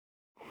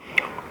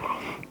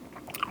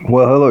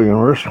Well, hello,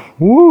 universe.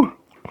 Woo!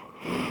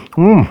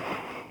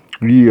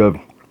 We have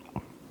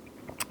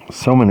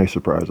so many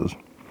surprises.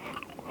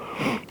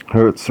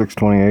 Here at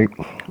 6:28.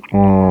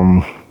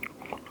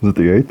 Is it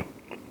the 8th?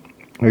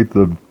 8th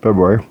of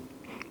February.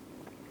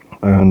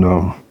 And,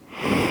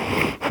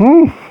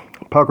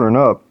 puckering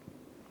up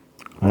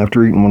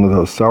after eating one of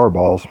those sour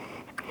balls.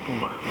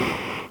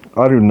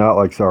 I do not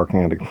like sour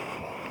candy.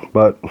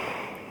 But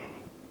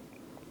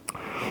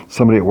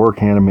somebody at work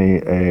handed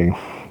me a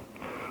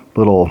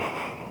little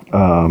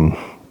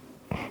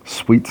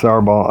sweet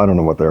sour ball. I don't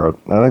know what they are.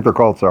 I think they're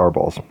called sour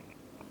balls.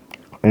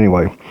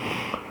 Anyway,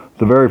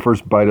 the very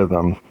first bite of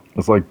them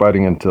is like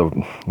biting into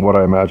what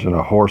I imagine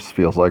a horse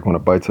feels like when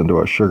it bites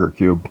into a sugar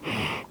cube.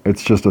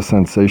 It's just a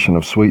sensation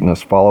of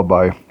sweetness followed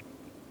by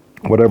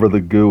whatever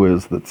the goo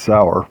is that's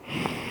sour.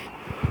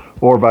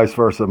 Or vice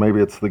versa. Maybe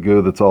it's the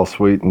goo that's all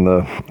sweet and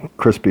the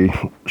crispy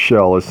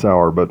shell is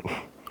sour. But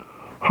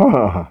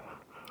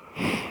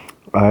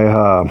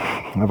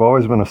I've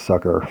always been a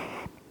sucker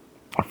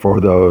for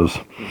those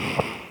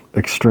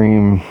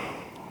extreme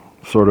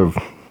sort of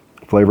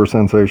flavor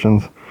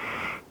sensations,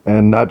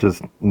 and not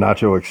just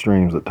nacho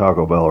extremes at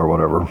Taco Bell or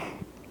whatever,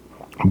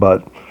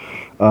 but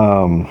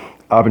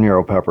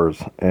habanero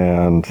peppers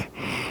and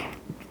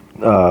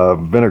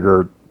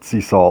vinegar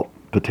sea salt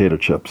potato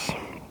chips,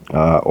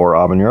 or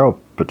habanero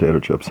potato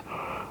chips,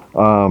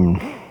 or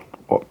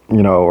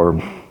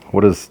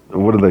what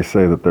do they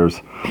say that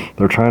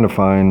they're trying to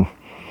find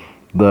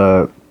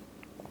the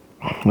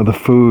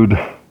food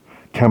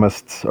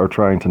chemists are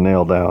trying to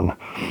nail down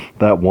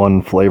that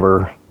one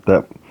flavor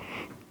that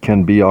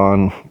can be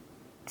on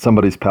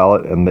somebody's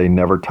palate and they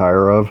never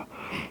tire of,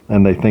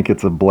 and they think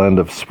it's a blend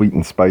of sweet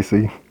and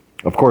spicy.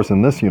 Of course,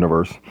 in this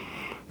universe,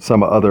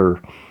 some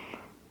other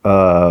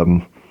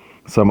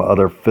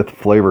fifth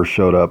flavor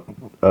showed up.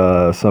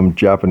 Some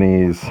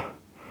Japanese,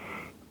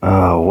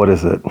 what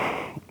is it?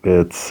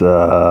 It's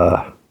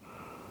starts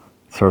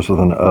with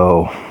an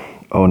O.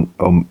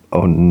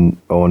 Onagi?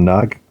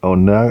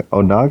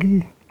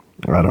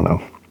 I don't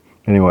know.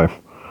 Anyway,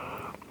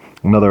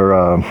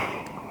 another,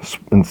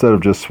 instead of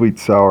just sweet,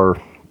 sour,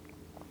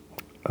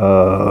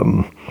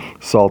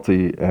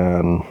 salty,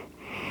 and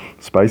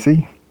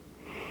spicy,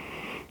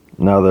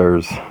 now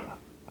there's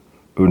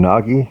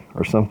unagi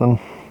or something.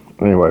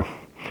 Anyway,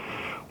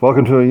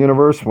 welcome to a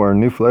universe where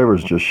new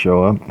flavors just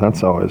show up.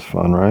 That's always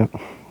fun, right?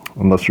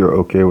 Unless you're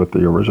okay with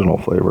the original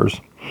flavors.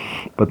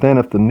 But then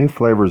if the new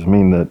flavors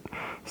mean that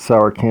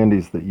sour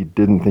candies that you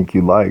didn't think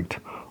you liked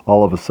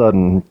all of a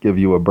sudden give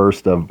you a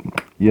burst of,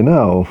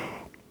 that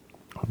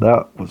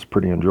was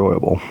pretty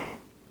enjoyable,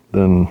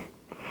 then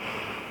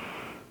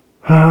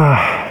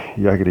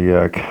yakety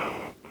yak.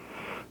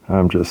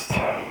 I'm just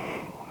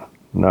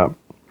not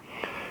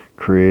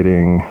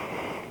creating.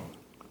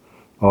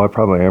 Oh, I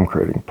probably am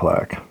creating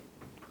plaque.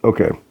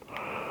 Okay.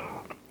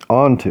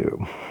 On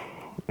to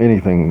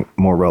anything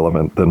more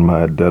relevant than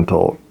my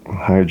dental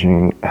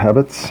hygiene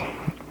habits,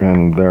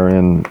 and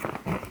therein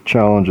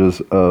challenges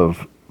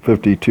of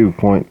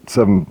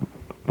 52.75,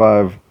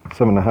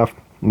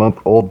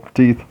 7.5-month-old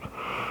teeth.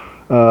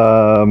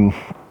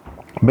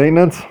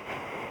 Maintenance.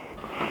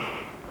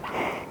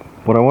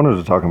 What I wanted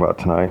to talk about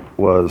tonight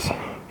was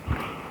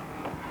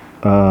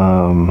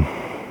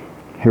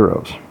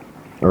heroes.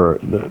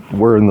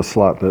 We're in the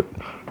slot that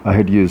I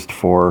had used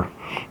for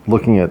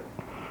looking at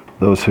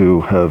those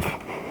who have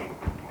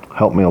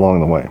helped me along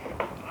the way.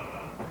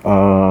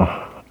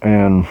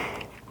 And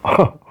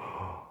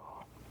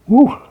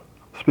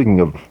speaking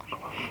of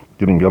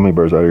getting gummy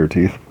bears out of your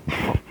teeth,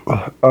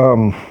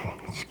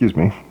 excuse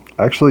me,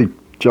 I actually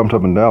jumped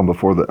up and down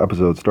before the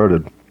episode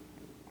started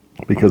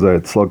because I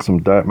had slugged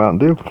some Diet Mountain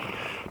Dew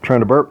trying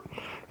to burp,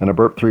 and I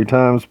burped 3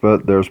 times,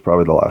 but there's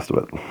probably the last of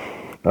it.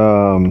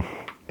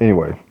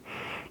 Anyway,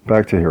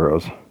 back to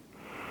heroes.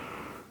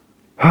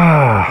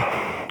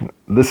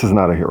 This is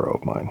not a hero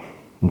of mine.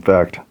 In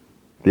fact,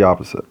 the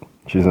opposite.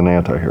 She's an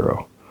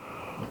anti-hero.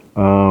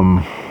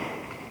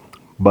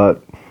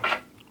 But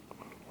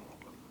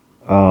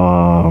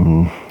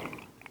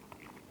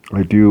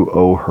I do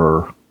owe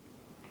her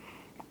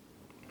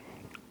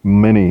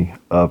many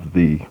of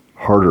the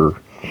harder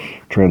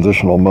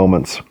transitional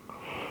moments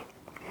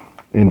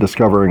in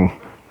discovering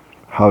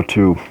how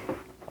to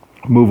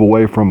move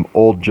away from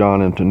old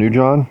John into new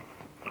John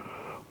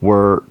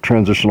were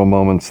transitional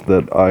moments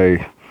that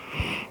I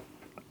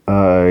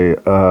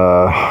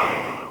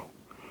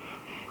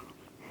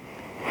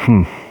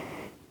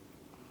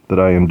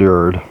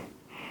endured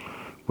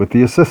with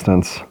the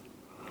assistance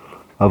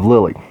of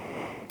Lilly.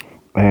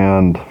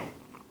 And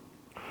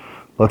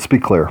let's be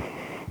clear.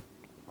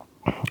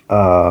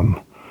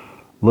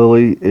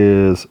 Lilly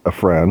is a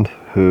friend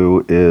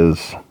who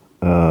is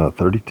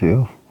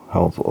 32.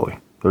 How old's Lilly?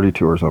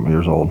 32 or something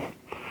years old.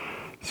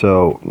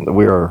 So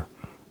we are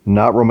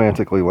not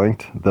romantically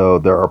linked, though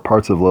there are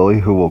parts of Lilly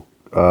who will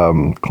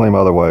claim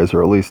otherwise,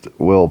 or at least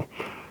will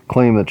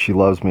claim that she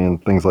loves me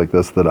and things like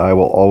this, that I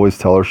will always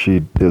tell her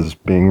she is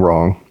being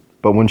wrong.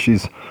 But when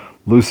she's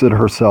lucid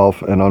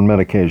herself and on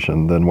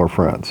medication, then we're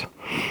friends.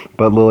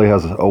 But Lilly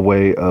has a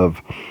way of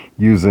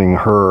using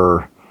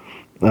her,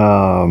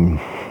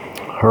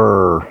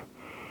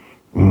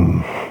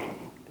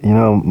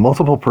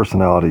 multiple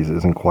personalities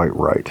isn't quite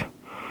right.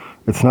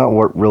 It's not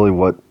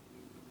what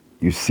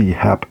you see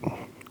happen.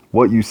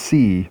 What you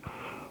see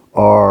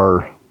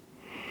are,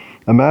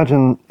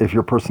 imagine if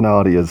your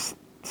personality is,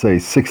 say,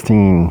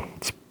 16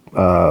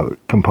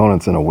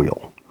 components in a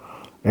wheel.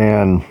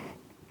 And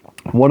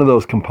one of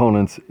those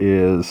components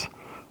is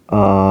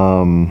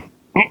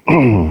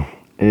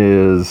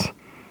is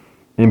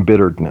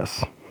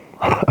embitteredness.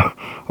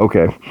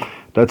 Okay,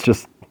 that's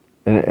just,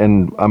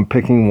 and I'm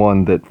picking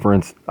one that, for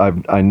instance,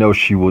 I know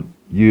she would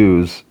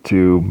use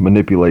to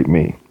manipulate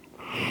me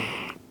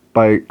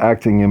by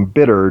acting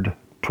embittered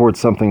towards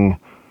something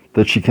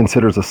that she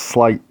considers a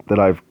slight that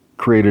I've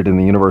created in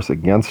the universe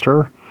against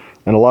her.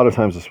 And a lot of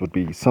times this would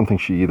be something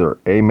she either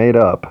A, made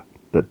up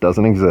that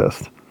doesn't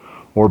exist,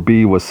 or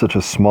B, was such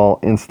a small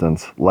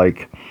instance,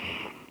 like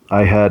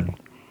I had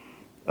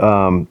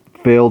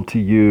failed to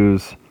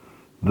use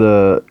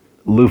the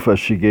loofah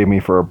she gave me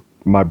for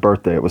my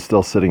birthday. It was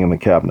still sitting in the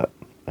cabinet,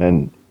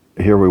 and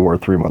here we were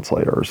 3 months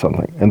later or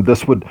something. And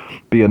this would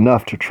be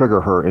enough to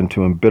trigger her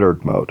into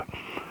embittered mode,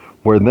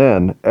 where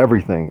then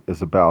everything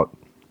is about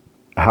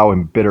how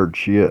embittered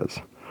she is.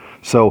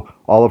 So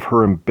all of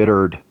her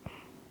embittered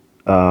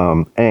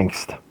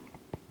angst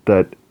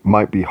that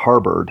might be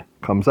harbored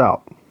comes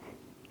out.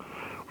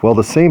 Well,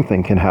 the same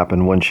thing can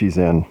happen when she's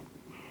in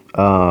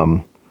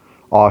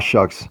aw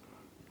shucks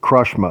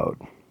crush mode.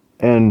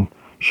 And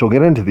she'll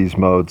get into these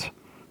modes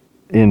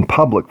in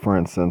public, for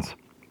instance,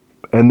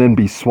 and then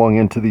be swung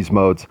into these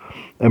modes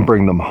and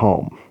bring them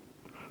home.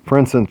 For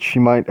instance, she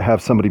might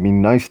have somebody be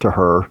nice to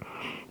her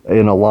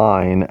in a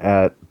line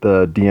at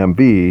the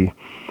DMV,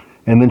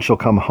 and then she'll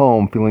come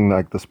home feeling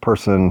like this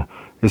person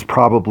is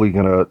probably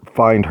going to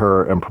find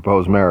her and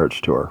propose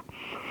marriage to her.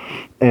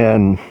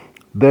 And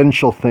then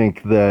she'll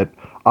think that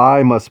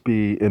I must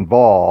be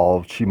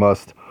involved.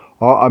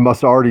 I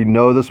must already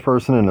know this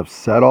person and have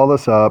set all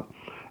this up,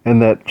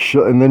 and then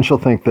she'll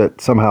think that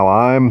somehow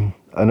I'm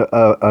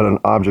an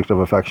object of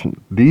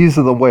affection. These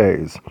are the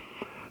ways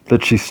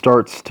that she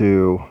starts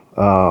to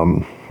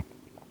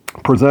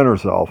present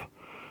herself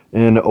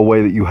in a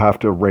way that you have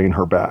to rein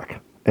her back.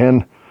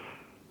 And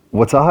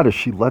what's odd is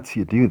she lets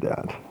you do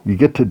that. You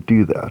get to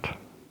do that.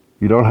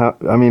 You don't have,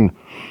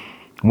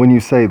 when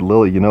you say,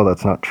 Lily,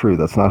 that's not true.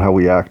 That's not how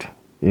we act.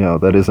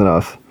 That isn't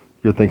us.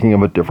 You're thinking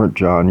of a different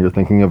John. You're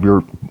thinking of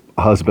your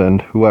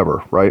husband,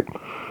 whoever, right?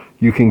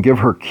 You can give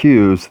her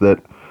cues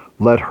that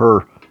let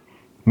her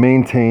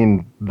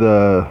maintain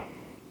the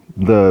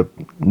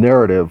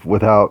narrative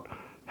without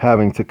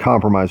having to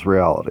compromise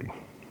reality.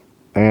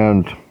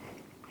 And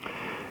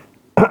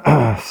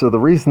so the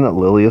reason that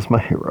Lily is my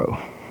hero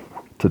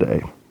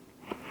today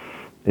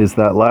is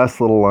that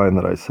last little line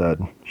that I said.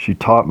 She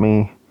taught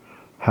me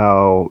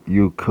how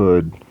you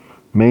could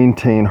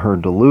maintain her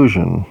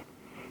delusion.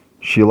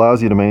 She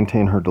allows you to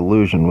maintain her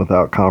delusion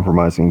without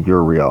compromising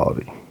your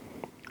reality.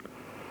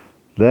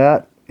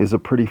 That is a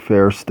pretty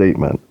fair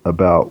statement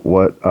about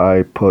what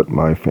I put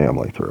my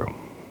family through.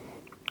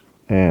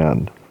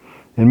 And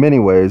in many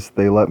ways,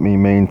 they let me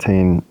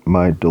maintain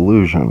my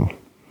delusion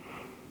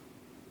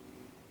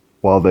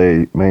while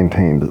they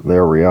maintained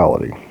their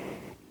reality.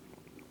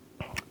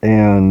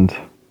 And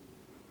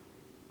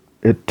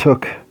it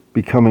took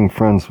becoming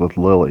friends with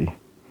Lily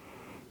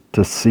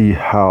to see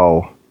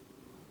how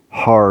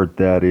hard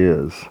that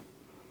is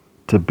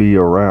to be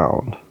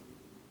around,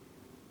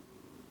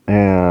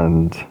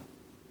 and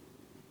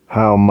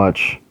how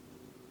much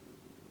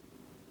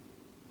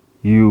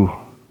you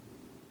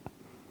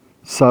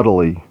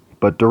subtly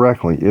but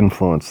directly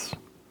influence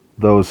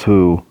those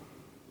who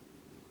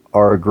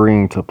are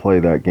agreeing to play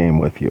that game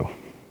with you.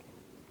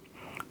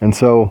 And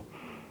so,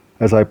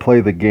 as I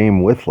play the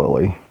game with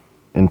Lily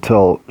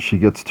until she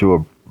gets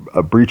to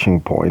a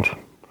breaching point,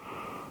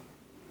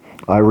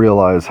 I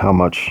realize how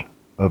much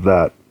of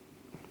that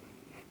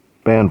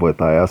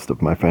bandwidth I asked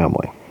of my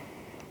family.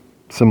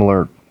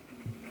 Similar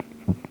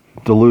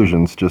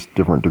delusions, just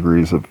different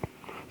degrees of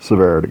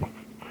severity.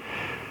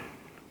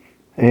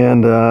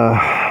 And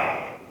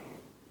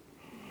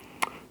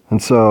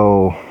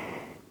so,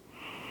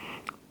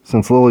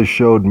 since Lily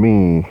showed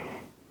me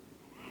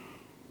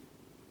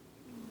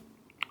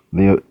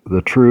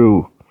the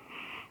true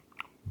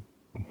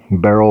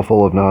barrel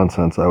full of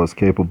nonsense I was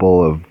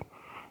capable of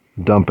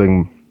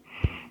dumping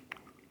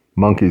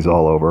monkeys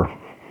all over,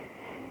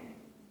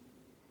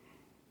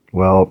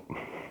 well,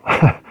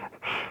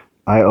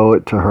 I owe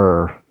it to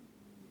her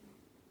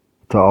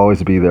to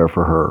always be there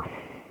for her.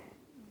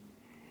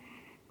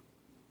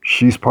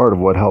 She's part of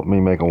what helped me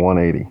make a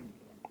 180.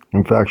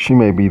 In fact, she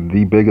may be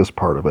the biggest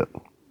part of it.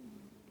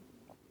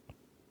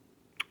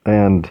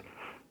 And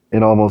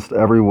in almost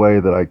every way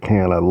that I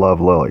can, I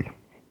love Lily.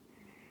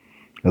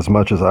 As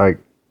much as I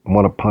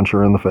want to punch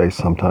her in the face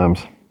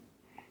sometimes,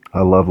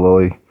 I love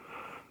Lily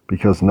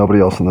because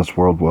nobody else in this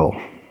world will.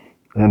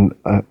 And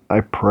I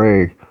don't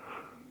pray,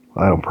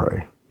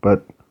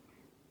 but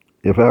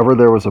if ever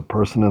there was a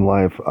person in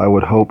life I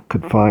would hope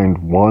could find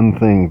one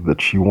thing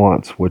that she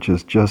wants, which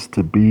is just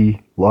to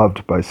be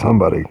loved by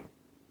somebody.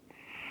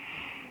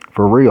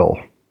 For real.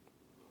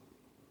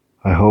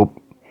 I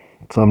hope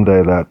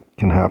someday that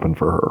can happen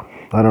for her.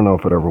 I don't know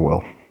if it ever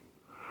will.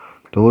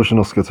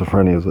 Delusional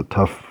schizophrenia is a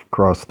tough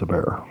cross to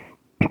bear.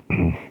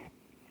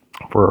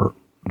 For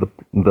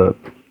the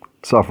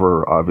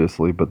sufferer,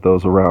 obviously, but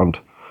those around,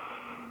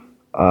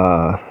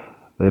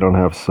 they don't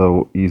have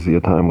so easy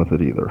a time with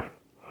it either.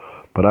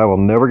 But I will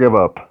never give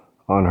up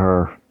on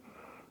her,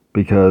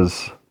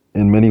 because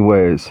in many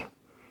ways,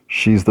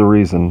 she's the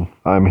reason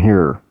I'm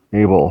here,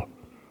 able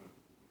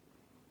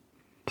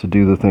to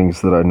do the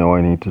things that I know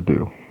I need to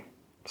do.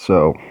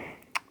 So,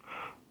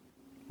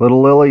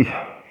 little Lily,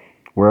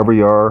 wherever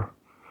you are,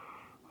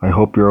 I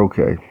hope you're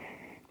okay.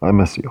 I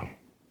miss you.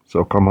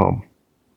 So come home.